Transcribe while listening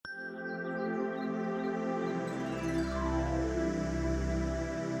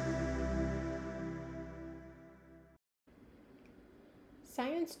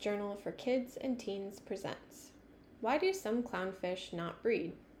Science Journal for Kids and Teens presents Why Do Some Clownfish Not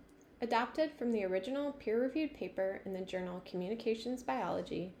Breed? Adapted from the original peer-reviewed paper in the journal Communications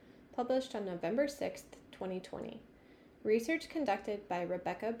Biology, published on November 6, 2020. Research conducted by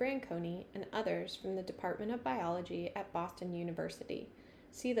Rebecca Branconi and others from the Department of Biology at Boston University.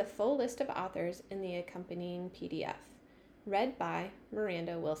 See the full list of authors in the accompanying PDF. Read by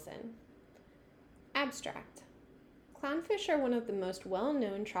Miranda Wilson. Abstract. Clownfish are one of the most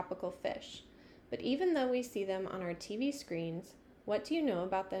well-known tropical fish, but even though we see them on our TV screens, what do you know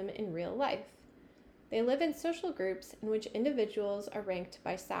about them in real life? They live in social groups in which individuals are ranked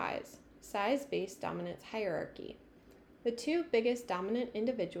by size-based dominance hierarchy. The two biggest dominant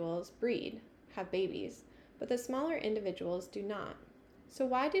individuals breed, have babies, but the smaller individuals do not. So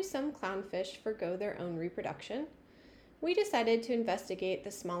why do some clownfish forgo their own reproduction? We decided to investigate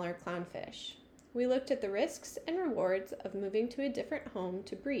the smaller clownfish. We looked at the risks and rewards of moving to a different home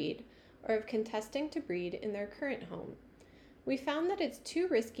to breed, or of contesting to breed in their current home. We found that it's too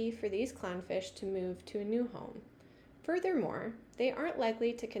risky for these clownfish to move to a new home. Furthermore, they aren't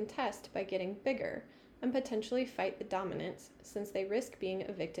likely to contest by getting bigger and potentially fight the dominants, since they risk being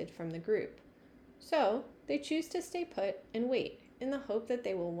evicted from the group. So, they choose to stay put and wait in the hope that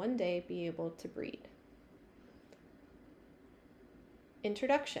they will one day be able to breed.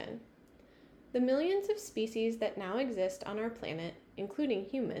 Introduction. The millions of species that now exist on our planet, including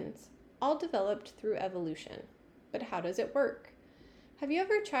humans, all developed through evolution. But how does it work? Have you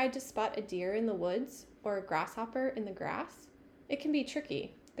ever tried to spot a deer in the woods or a grasshopper in the grass? It can be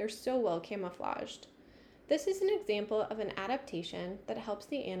tricky. They're so well camouflaged. This is an example of an adaptation that helps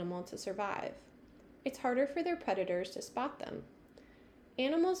the animal to survive. It's harder for their predators to spot them.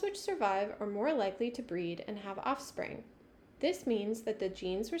 Animals which survive are more likely to breed and have offspring. This means that the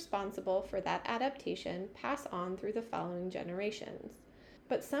genes responsible for that adaptation pass on through the following generations.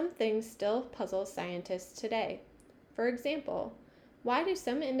 But some things still puzzle scientists today. For example, why do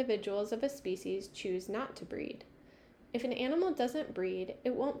some individuals of a species choose not to breed? If an animal doesn't breed,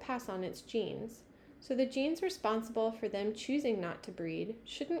 it won't pass on its genes. So the genes responsible for them choosing not to breed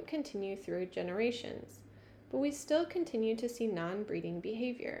shouldn't continue through generations. But we still continue to see non-breeding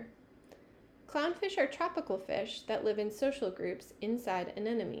behavior. Clownfish are tropical fish that live in social groups inside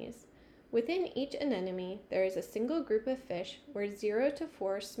anemones. Within each anemone, there is a single group of fish where 0 to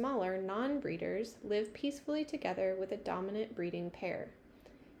 4 smaller non-breeders live peacefully together with a dominant breeding pair.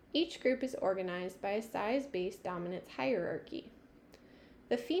 Each group is organized by a size-based dominance hierarchy.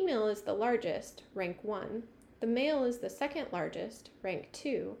 The female is the largest, rank 1, the male is the second largest, rank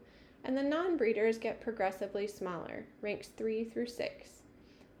 2, and the non-breeders get progressively smaller, ranks 3 through 6.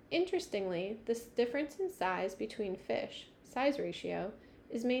 Interestingly, this difference in size between fish, size ratio,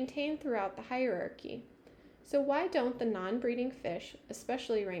 is maintained throughout the hierarchy. So why don't the non-breeding fish,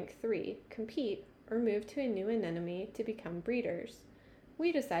 especially rank 3, compete or move to a new anemone to become breeders?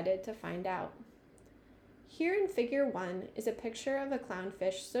 We decided to find out. Here in Figure 1 is a picture of a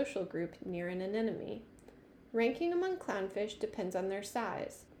clownfish social group near an anemone. Ranking among clownfish depends on their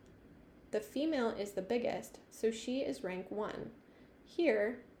size. The female is the biggest, so she is rank 1.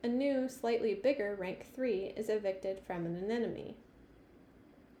 Here, a new, slightly bigger rank 3 is evicted from an anemone.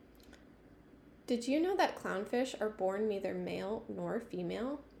 Did you know that clownfish are born neither male nor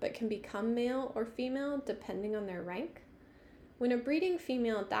female, but can become male or female depending on their rank? When a breeding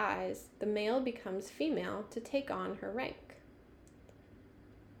female dies, the male becomes female to take on her rank.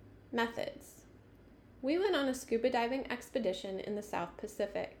 Methods. We went on a scuba diving expedition in the South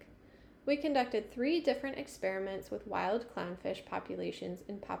Pacific. We conducted 3 different experiments with wild clownfish populations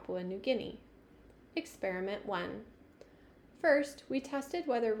in Papua New Guinea. Experiment 1. First, we tested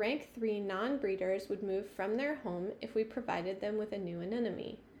whether rank 3 non-breeders would move from their home if we provided them with a new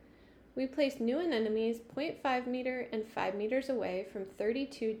anemone. We placed new anemones 0.5 meter and 5 meters away from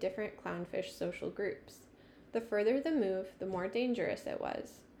 32 different clownfish social groups. The further the move, the more dangerous it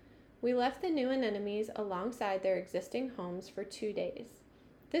was. We left the new anemones alongside their existing homes for 2 days.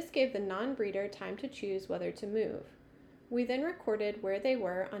 This gave the non-breeder time to choose whether to move. We then recorded where they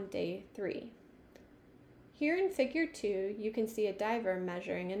were on day 3. Here in Figure 2, you can see a diver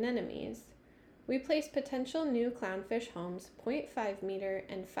measuring anemones. We placed potential new clownfish homes 0.5 meter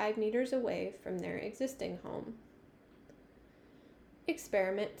and 5 meters away from their existing home.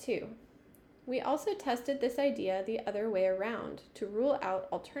 Experiment 2. We also tested this idea the other way around to rule out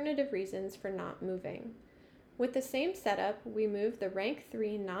alternative reasons for not moving. With the same setup, we moved the rank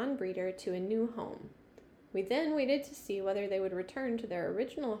 3 non-breeder to a new home. We then waited to see whether they would return to their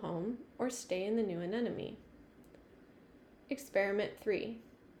original home or stay in the new anemone. Experiment 3.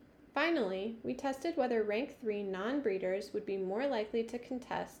 Finally, we tested whether rank 3 non-breeders would be more likely to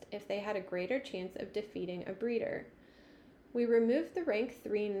contest if they had a greater chance of defeating a breeder. We removed the rank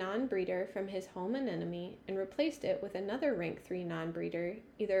 3 non-breeder from his home anemone and replaced it with another rank 3 non-breeder,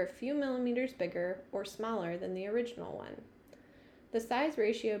 either a few millimeters bigger or smaller than the original one. The size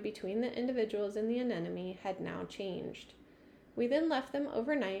ratio between the individuals in the anemone had now changed. We then left them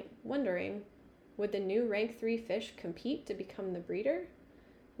overnight, wondering, would the new rank 3 fish compete to become the breeder?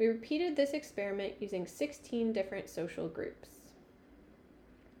 We repeated this experiment using 16 different social groups.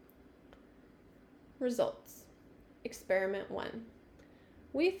 Results. Experiment 1.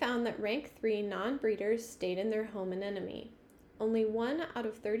 We found that rank 3 non-breeders stayed in their home anemone. Only 1 out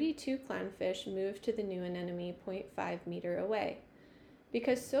of 32 clownfish moved to the new anemone 0.5 meter away.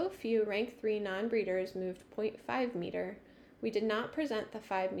 Because so few rank 3 non-breeders moved 0.5 meter, we did not present the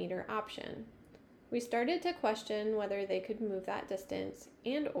 5 meter option. We started to question whether they could move that distance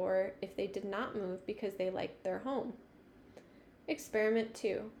and/or if they did not move because they liked their home. Experiment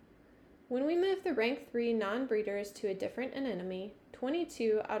 2. When we moved the rank 3 non-breeders to a different anemone,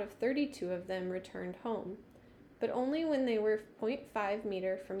 22 out of 32 of them returned home, but only when they were 0.5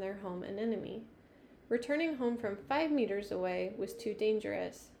 meter from their home anemone. Returning home from 5 meters away was too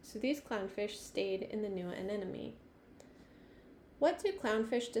dangerous, so these clownfish stayed in the new anemone. What do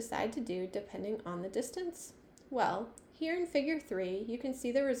clownfish decide to do depending on the distance? Well, here in Figure 3, you can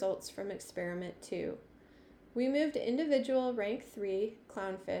see the results from Experiment 2. We moved individual rank 3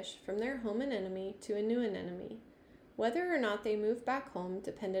 clownfish from their home anemone to a new anemone. Whether or not they moved back home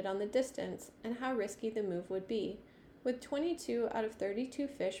depended on the distance and how risky the move would be, with 22 out of 32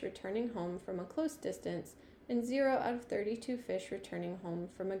 fish returning home from a close distance and 0 out of 32 fish returning home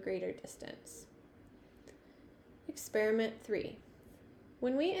from a greater distance. Experiment 3.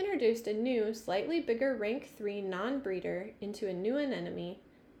 When we introduced a new, slightly bigger rank 3 non-breeder into a new anemone,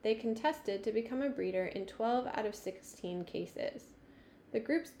 they contested to become a breeder in 12 out of 16 cases. The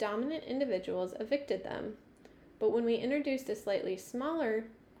group's dominant individuals evicted them, but when we introduced a slightly smaller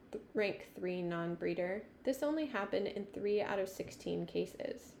rank 3 non-breeder, this only happened in 3 out of 16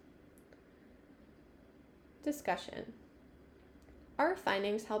 cases. Discussion. Our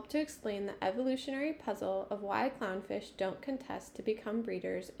findings help to explain the evolutionary puzzle of why clownfish don't contest to become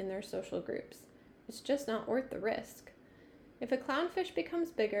breeders in their social groups. It's just not worth the risk. If a clownfish becomes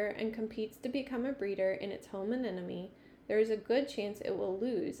bigger and competes to become a breeder in its home anemone, there is a good chance it will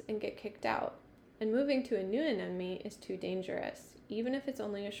lose and get kicked out, and moving to a new anemone is too dangerous, even if it's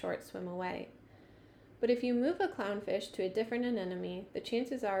only a short swim away. But if you move a clownfish to a different anemone, the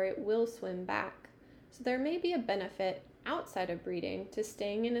chances are it will swim back, so there may be a benefit outside of breeding to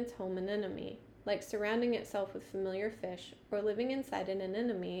staying in its home anemone, like surrounding itself with familiar fish or living inside an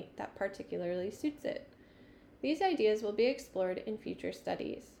anemone that particularly suits it. These ideas will be explored in future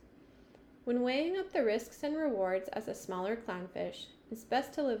studies. When weighing up the risks and rewards as a smaller clownfish, it's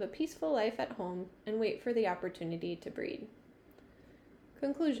best to live a peaceful life at home and wait for the opportunity to breed.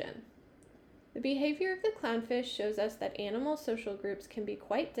 Conclusion. The behavior of the clownfish shows us that animal social groups can be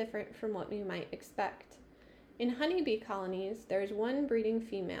quite different from what we might expect. In honeybee colonies, there is one breeding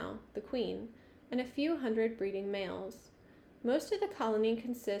female, the queen, and a few hundred breeding males. Most of the colony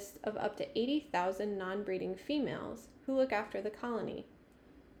consists of up to 80,000 non-breeding females who look after the colony.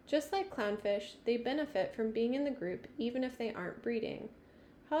 Just like clownfish, they benefit from being in the group even if they aren't breeding.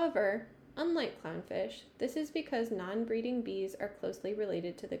 However, unlike clownfish, this is because non-breeding bees are closely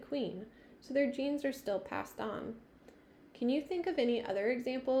related to the queen, so their genes are still passed on. Can you think of any other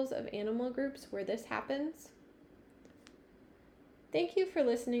examples of animal groups where this happens? Thank you for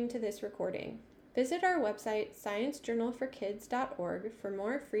listening to this recording. Visit our website, sciencejournalforkids.org, for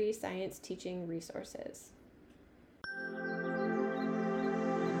more free science teaching resources.